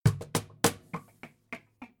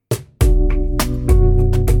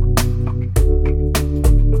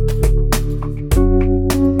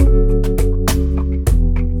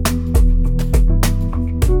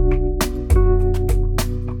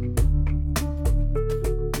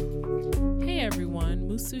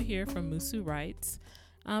Musu here from Musu Writes.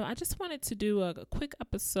 I just wanted to do a quick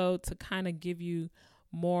episode to kind of give you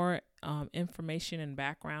more information and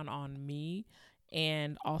background on me,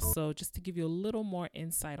 and also just to give you a little more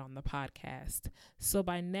insight on the podcast. So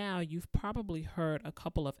by now, you've probably heard a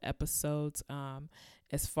couple of episodes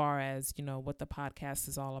as far as, what the podcast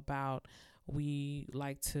is all about. We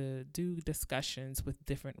like to do discussions with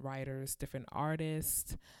different writers, different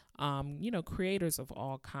artists, creators of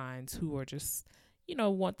all kinds who are just,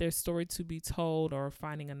 want their story to be told or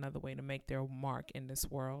finding another way to make their mark in this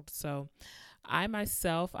world. So I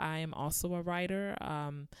am also a writer.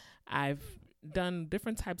 I've done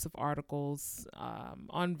different types of articles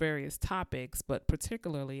on various topics, but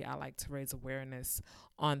particularly I like to raise awareness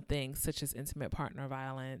on things such as intimate partner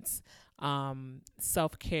violence,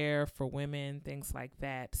 self-care for women, things like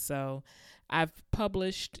that. So I've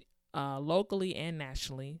published locally and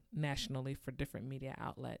nationally for different media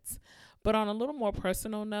outlets. But on a little more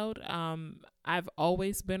personal note, I've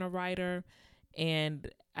always been a writer, and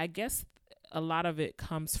I guess a lot of it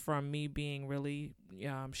comes from me being really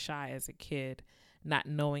shy as a kid, not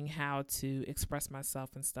knowing how to express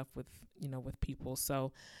myself and stuff with people.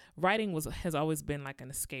 So writing has always been like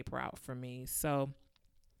an escape route for me. So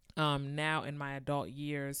now in my adult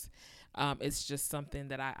years, it's just something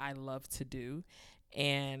that I love to do.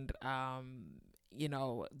 And,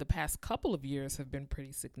 the past couple of years have been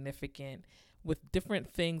pretty significant with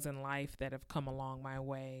different things in life that have come along my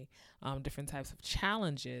way, different types of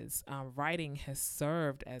challenges. Writing has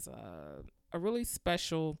served as a really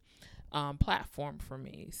special platform for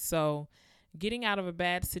me. So getting out of a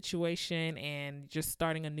bad situation and just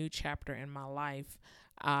starting a new chapter in my life,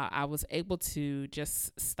 I was able to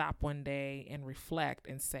just stop one day and reflect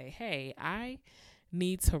and say, hey, I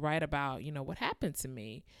need to write about, what happened to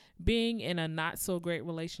me. Being in a not so great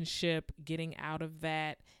relationship, getting out of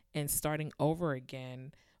that and starting over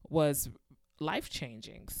again was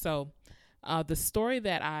life-changing. So the story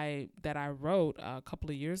that I wrote a couple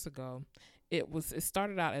of years ago, it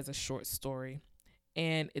started out as a short story,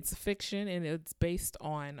 and it's a fiction, and it's based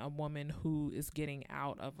on a woman who is getting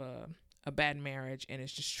out of a bad marriage and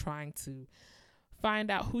is just trying to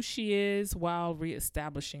find out who she is while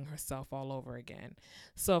reestablishing herself all over again.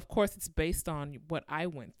 So, of course, it's based on what I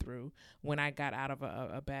went through when I got out of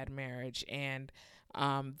a bad marriage. And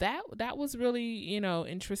that was really,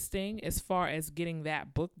 interesting as far as getting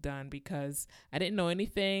that book done, because I didn't know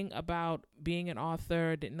anything about being an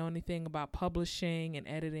author, didn't know anything about publishing and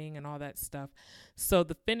editing and all that stuff. So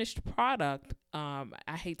the finished product,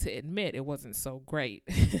 I hate to admit, it wasn't so great.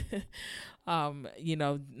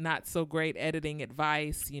 Not so great editing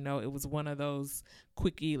advice. It was one of those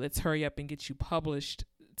quickie, let's hurry up and get you published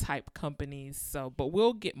type companies. So, but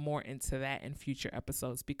we'll get more into that in future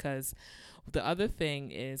episodes, because the other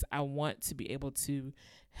thing is I want to be able to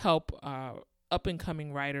help up and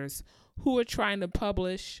coming writers who are trying to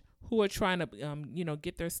publish, who are trying to,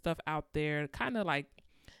 get their stuff out there, kind of like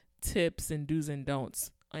tips and do's and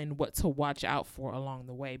don'ts and what to watch out for along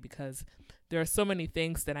the way, because there are so many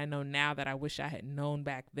things that I know now that I wish I had known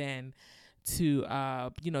back then to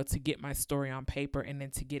get my story on paper and then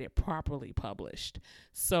to get it properly published.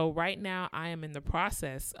 So right now I am in the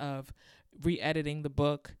process of re-editing the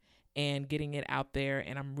book and getting it out there,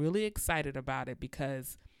 and I'm really excited about it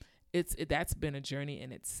because that's been a journey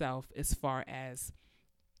in itself, as far as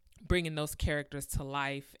bringing those characters to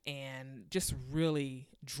life and just really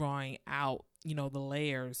drawing out, the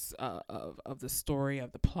layers of the story,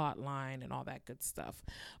 of the plot line and all that good stuff.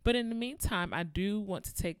 But in the meantime, I do want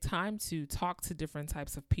to take time to talk to different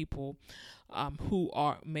types of people who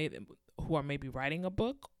are maybe writing a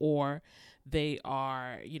book, or they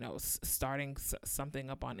are, starting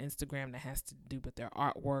something up on Instagram that has to do with their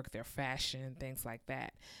artwork, their fashion, things like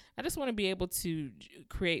that. I just want to be able to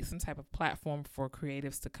create some type of platform for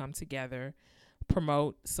creatives to come together,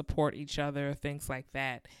 promote, support each other, things like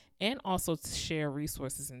that, and also to share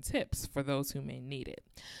resources and tips for those who may need it.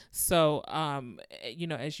 So,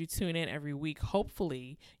 as you tune in every week,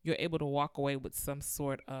 hopefully you're able to walk away with some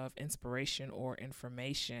sort of inspiration or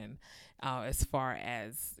information as far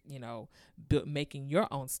as, making your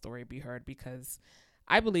own story be heard, because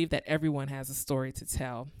I believe that everyone has a story to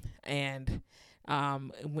tell. And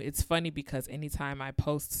it's funny because anytime I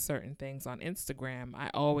post certain things on Instagram,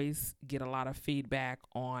 I always get a lot of feedback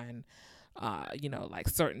on like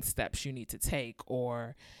certain steps you need to take,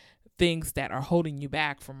 or things that are holding you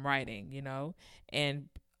back from writing, and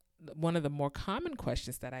one of the more common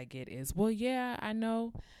questions that I get is, well, yeah, I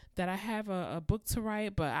know that I have a book to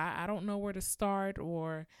write, but I don't know where to start,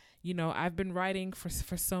 or, I've been writing for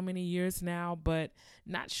so many years now, but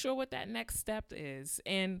not sure what that next step is.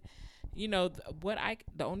 And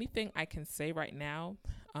The only thing I can say right now,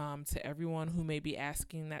 to everyone who may be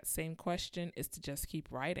asking that same question, is to just keep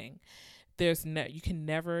writing. You can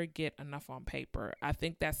never get enough on paper. I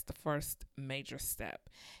think that's the first major step.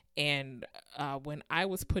 And when I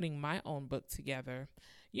was putting my own book together,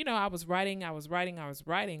 I was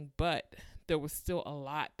writing, but there was still a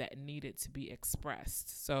lot that needed to be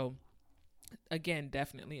expressed. So again,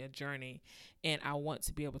 definitely a journey, and I want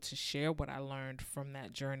to be able to share what I learned from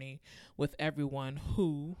that journey with everyone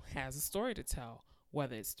who has a story to tell,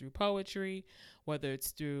 whether it's through poetry, whether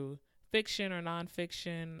it's through fiction or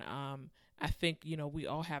nonfiction. I think we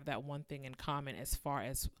all have that one thing in common as far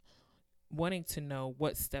as wanting to know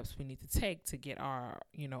what steps we need to take to get our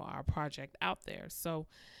project out there. So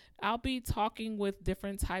I'll be talking with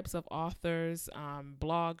different types of authors,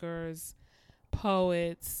 bloggers,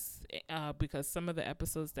 poets, because some of the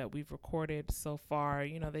episodes that we've recorded so far,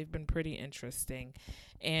 they've been pretty interesting.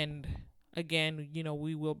 And again,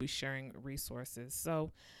 we will be sharing resources.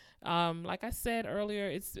 So, like I said earlier,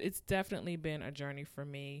 it's definitely been a journey for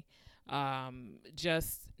me.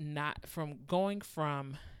 Just going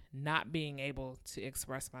from not being able to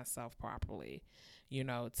express myself properly,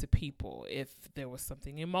 to people. If there was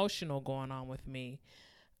something emotional going on with me,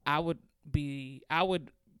 I would be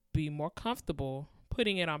more comfortable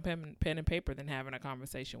putting it on pen and paper than having a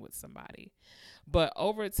conversation with somebody. But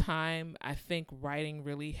over time, I think writing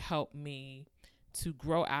really helped me to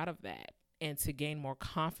grow out of that and to gain more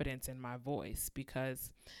confidence in my voice, because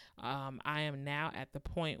I am now at the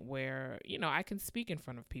point where, I can speak in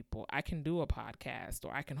front of people. I can do a podcast,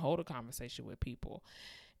 or I can hold a conversation with people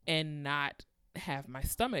and not have my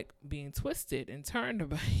stomach being twisted and turned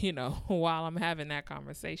about, while I'm having that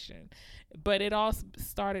conversation. But it all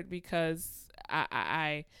started because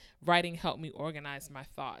I writing helped me organize my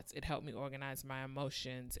thoughts. It helped me organize my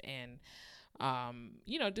emotions, and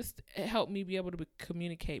just help me be able to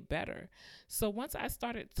communicate better. So once I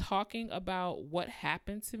started talking about what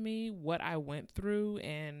happened to me, what I went through,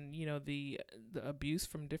 and, the abuse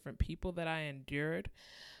from different people that I endured,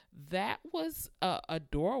 that was a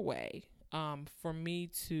doorway for me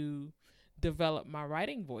to develop my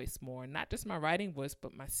writing voice more. Not just my writing voice,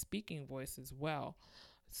 but my speaking voice as well.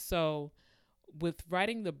 So with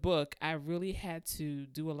writing the book, I really had to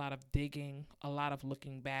do a lot of digging, a lot of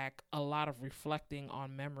looking back, a lot of reflecting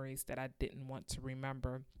on memories that I didn't want to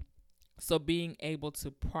remember. So being able to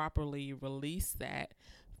properly release that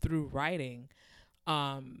through writing,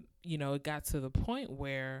 it got to the point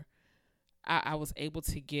where I was able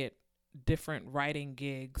to get different writing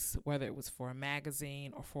gigs, whether it was for a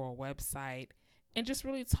magazine or for a website, and just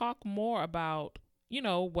really talk more about,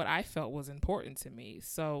 what I felt was important to me.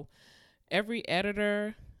 So every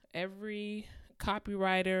editor, every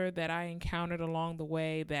copywriter that I encountered along the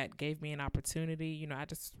way that gave me an opportunity, I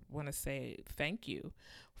just want to say thank you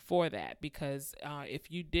for that, because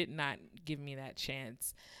if you did not give me that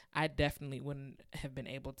chance, I definitely wouldn't have been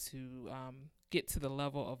able to get to the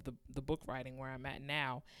level of the book writing where I'm at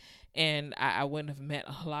now. And I wouldn't have met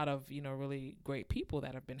a lot of, really great people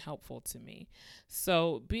that have been helpful to me.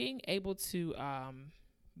 So being able to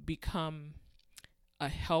become a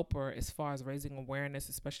helper as far as raising awareness,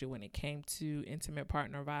 especially when it came to intimate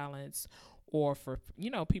partner violence, or for,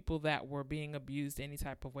 people that were being abused any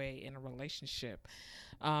type of way in a relationship,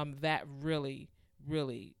 that really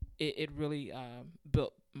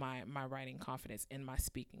built my writing confidence and my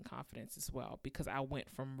speaking confidence as well, because I went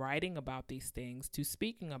from writing about these things to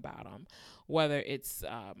speaking about them, whether it's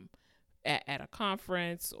at a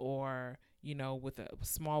conference or, with a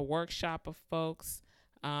small workshop of folks.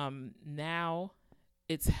 Now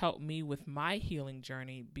it's helped me with my healing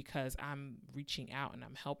journey, because I'm reaching out and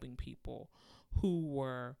I'm helping people who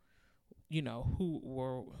are in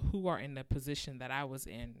the position that I was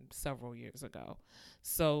in several years ago.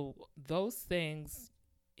 So those things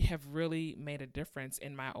have really made a difference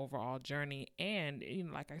in my overall journey. And,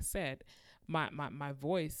 like I said, my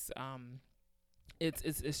voice,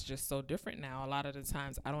 it's just so different now. A lot of the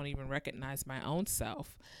times I don't even recognize my own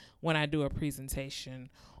self when I do a presentation,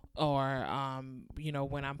 or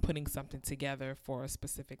when I'm putting something together for a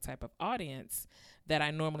specific type of audience that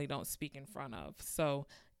I normally don't speak in front of. So,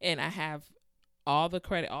 and I have all the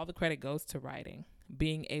credit goes to writing,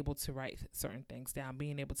 being able to write certain things down,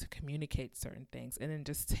 being able to communicate certain things, and then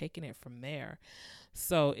just taking it from there.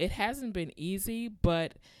 So it hasn't been easy,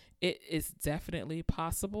 but it is definitely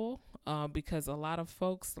possible, because a lot of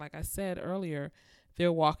folks, like I said earlier,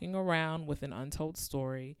 they're walking around with an untold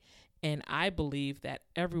story. And I believe that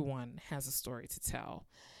everyone has a story to tell.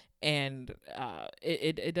 And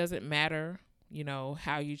it doesn't matter,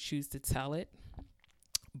 how you choose to tell it.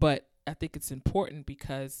 But I think it's important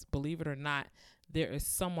because, believe it or not, there is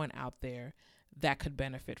someone out there that could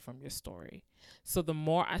benefit from your story. So the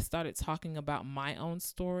more I started talking about my own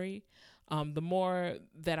story, the more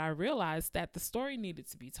that I realized that the story needed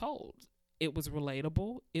to be told. It was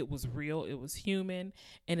relatable, it was real, it was human,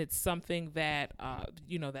 and it's something that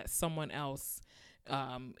that someone else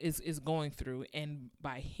is going through. And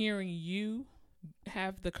by hearing you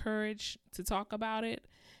have the courage to talk about it,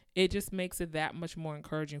 it just makes it that much more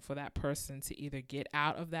encouraging for that person to either get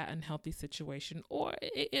out of that unhealthy situation, or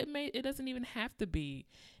it doesn't even have to be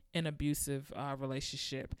an abusive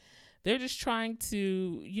relationship. They're just trying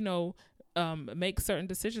to make certain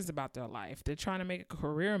decisions about their life. They're trying to make a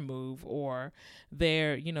career move, or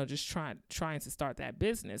they're just trying to start that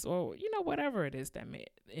business, or whatever it is that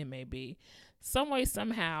it may be. Some way,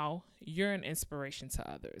 somehow, you're an inspiration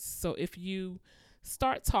to others. So if you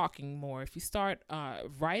start talking more, if you start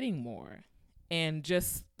writing more, and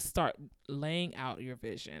just start laying out your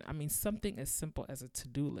vision. I mean, something as simple as a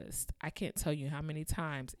to-do list. I can't tell you how many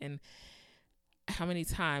times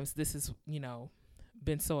this has,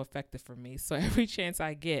 been so effective for me. So every chance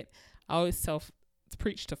I get, I always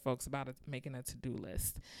preach to folks about making a to-do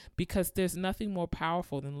list, because there's nothing more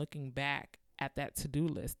powerful than looking back at that to-do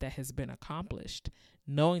list that has been accomplished,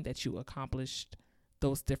 knowing that you accomplished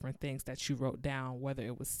those different things that you wrote down, whether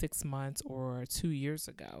it was 6 months or 2 years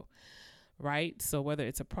ago, right? So whether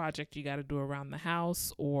it's a project you got to do around the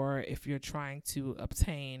house, or if you're trying to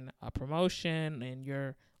obtain a promotion and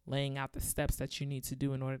you're laying out the steps that you need to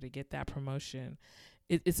do in order to get that promotion,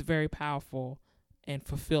 it's very powerful and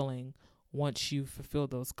fulfilling once you fulfill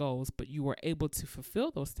those goals. But you were able to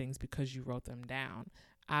fulfill those things because you wrote them down.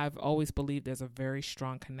 I've always believed there's a very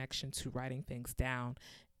strong connection to writing things down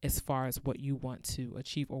as far as what you want to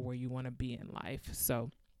achieve or where you want to be in life.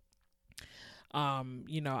 So,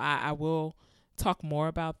 I will talk more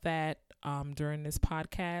about that during this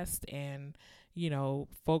podcast. And,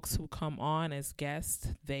 folks who come on as guests,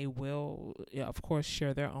 they will, of course,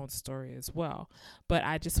 share their own story as well. But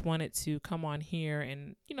I just wanted to come on here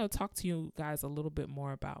and, talk to you guys a little bit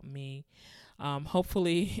more about me.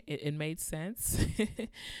 Hopefully it made sense.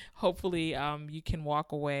 Hopefully you can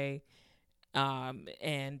walk away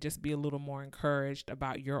and just be a little more encouraged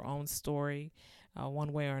about your own story.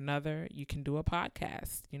 One way or another, you can do a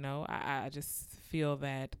podcast. I just feel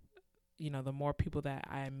that, the more people that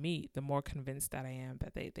I meet, the more convinced that I am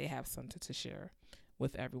that they have something to share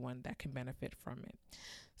with everyone that can benefit from it.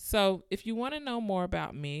 So if you want to know more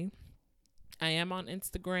about me, I am on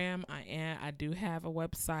Instagram. I do have a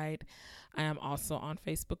website. I am also on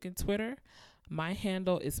Facebook and Twitter. My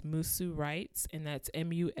handle is Musu Writes, and that's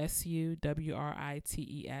MUSUWRITES.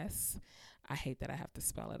 I hate that I have to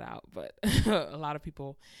spell it out, but a lot of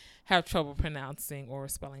people have trouble pronouncing or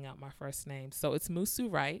spelling out my first name. So it's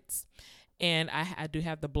Musu Writes. And I do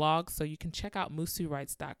have the blog, so you can check out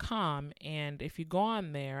MusuWrites.com. And if you go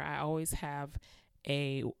on there, I always have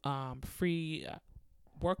a free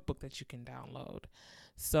workbook that you can download.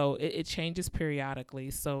 So it changes periodically.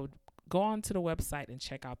 So go on to the website and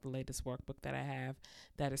check out the latest workbook that I have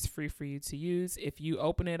that is free for you to use. If you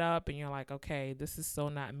open it up and you're like, okay, this is so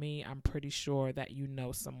not me, I'm pretty sure that you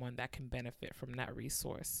know someone that can benefit from that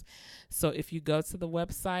resource. So if you go to the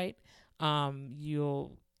website,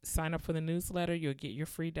 you'll sign up for the newsletter, you'll get your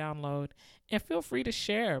free download, and feel free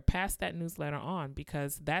to pass that newsletter on,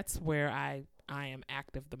 because that's where I am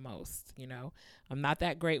active the most. I'm not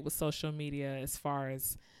that great with social media as far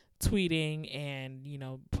as tweeting and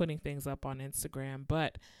putting things up on Instagram,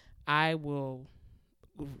 but I will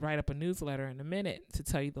write up a newsletter in a minute to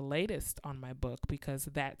tell you the latest on my book, because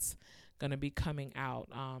that's going to be coming out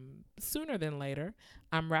sooner than later.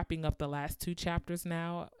 I'm wrapping up the last 2 chapters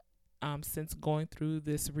now, since going through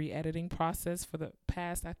this re-editing process for the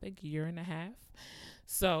past, I think, year and a half.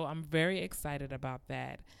 So I'm very excited about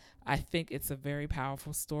that. I think it's a very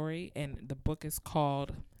powerful story, and the book is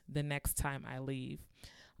called The Next Time I Leave.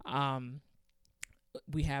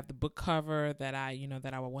 We have the book cover that I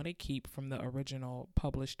want to keep from the original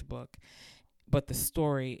published book, but the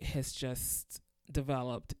story has just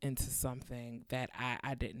developed into something that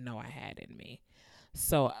I didn't know I had in me.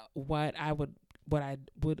 So what I will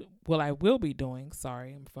be doing,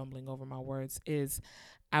 sorry, I'm fumbling over my words, is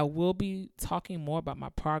I will be talking more about my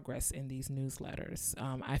progress in these newsletters.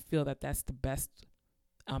 I feel that that's the best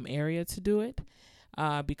area to do it.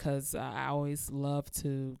 Because I always love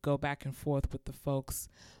to go back and forth with the folks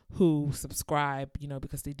who subscribe,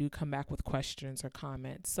 because they do come back with questions or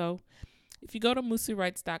comments. So if you go to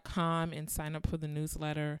moosiewrites.com and sign up for the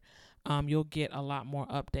newsletter, you'll get a lot more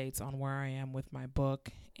updates on where I am with my book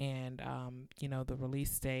and, the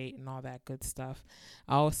release date and all that good stuff.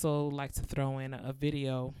 I also like to throw in a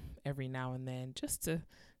video every now and then just to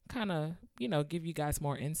kind of, give you guys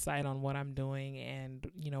more insight on what I'm doing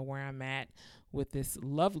and, where I'm at with this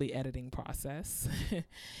lovely editing process.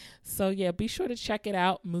 So yeah, be sure to check it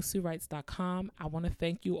out, moosiewrites.com. I want to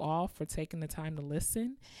thank you all for taking the time to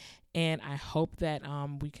listen, and I hope that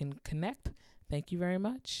we can connect. Thank you very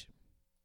much.